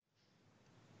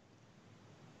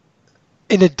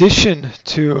in addition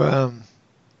to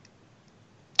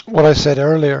what I said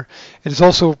earlier, it is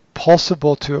also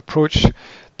possible to approach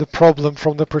the problem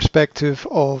from the perspective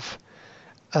of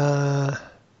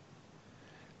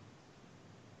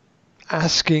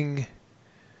asking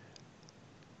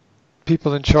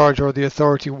people in charge or the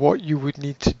authority what you would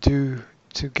need to do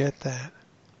to get that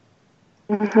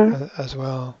as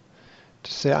well.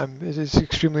 To say, it is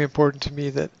extremely important to me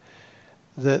that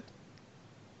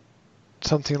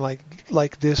something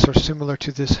like this or similar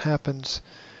to this happens.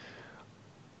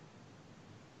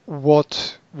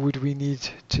 What would we need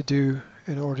to do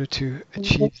in order to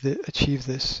achieve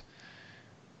this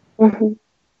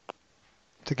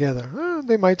together?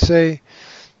 They might say,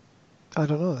 I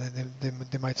don't know.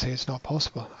 They might say it's not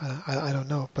possible. I don't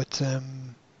know. But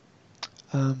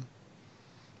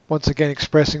once again,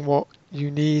 expressing what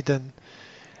you need and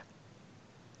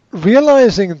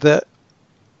realizing that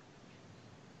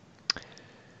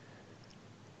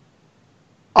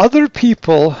other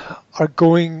people are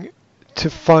going to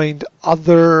find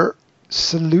other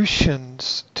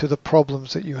solutions to the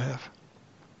problems that you have.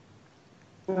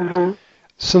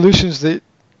 Solutions that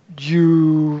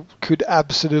you could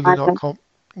absolutely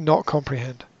not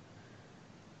comprehend.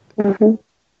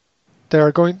 There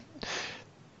are going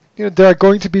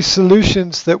to be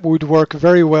solutions that would work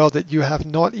very well that you have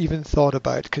not even thought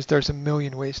about, because there's a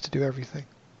million ways to do everything.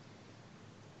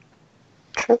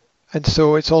 True. And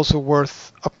so it's also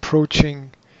worth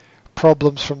approaching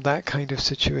problems from that kind of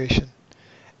situation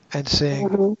and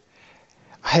saying,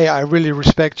 hey, I really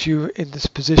respect you in this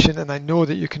position, and I know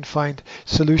that you can find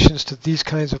solutions to these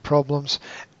kinds of problems,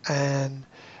 and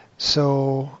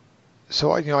so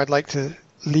I'd like to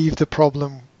leave the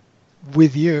problem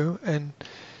with you and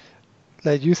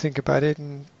let you think about it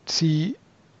and see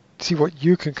what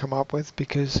you can come up with,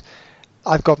 because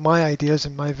I've got my ideas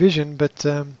and my vision, but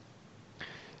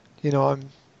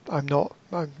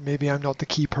maybe I'm not the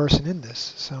key person in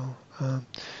this. So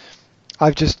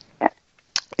I've just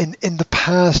in the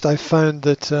past I've found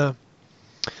that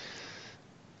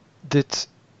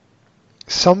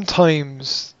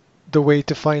sometimes the way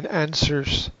to find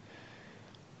answers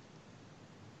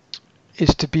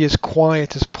is to be as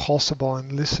quiet as possible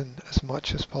and listen as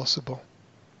much as possible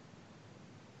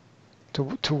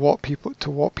to what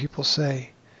people say,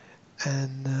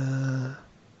 and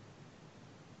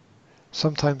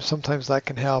sometimes that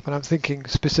can help. And I'm thinking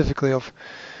specifically of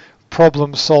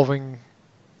problem-solving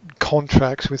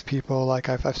contracts with people. Like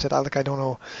I've said, I don't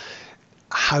know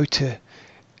how to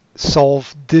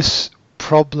solve this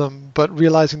problem, but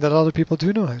realizing that other people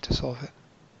do know how to solve it.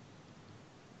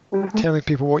 Telling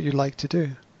people what you'd like to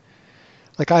do.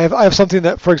 Like I have something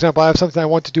that, for example, I have something I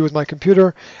want to do with my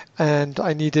computer, and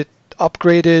I need it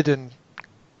upgraded, and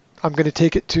I'm going to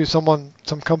take it to some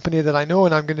company that I know,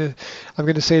 and I'm going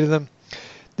to say to them,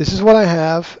 this is what I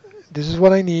have, this is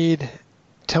what I need.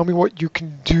 Tell me what you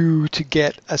can do to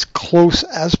get as close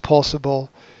as possible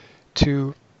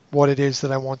to what it is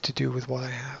that I want to do with what I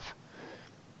have.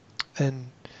 And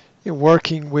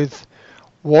working with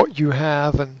what you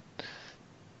have and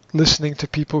listening to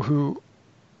people who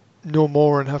know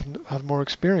more and have more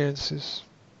experience is,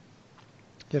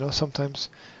 sometimes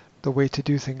the way to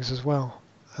do things as well.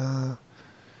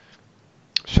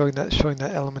 Showing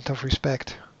that element of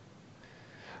respect,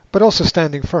 but also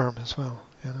standing firm as well.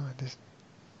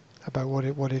 About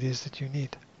what it is that you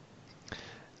need.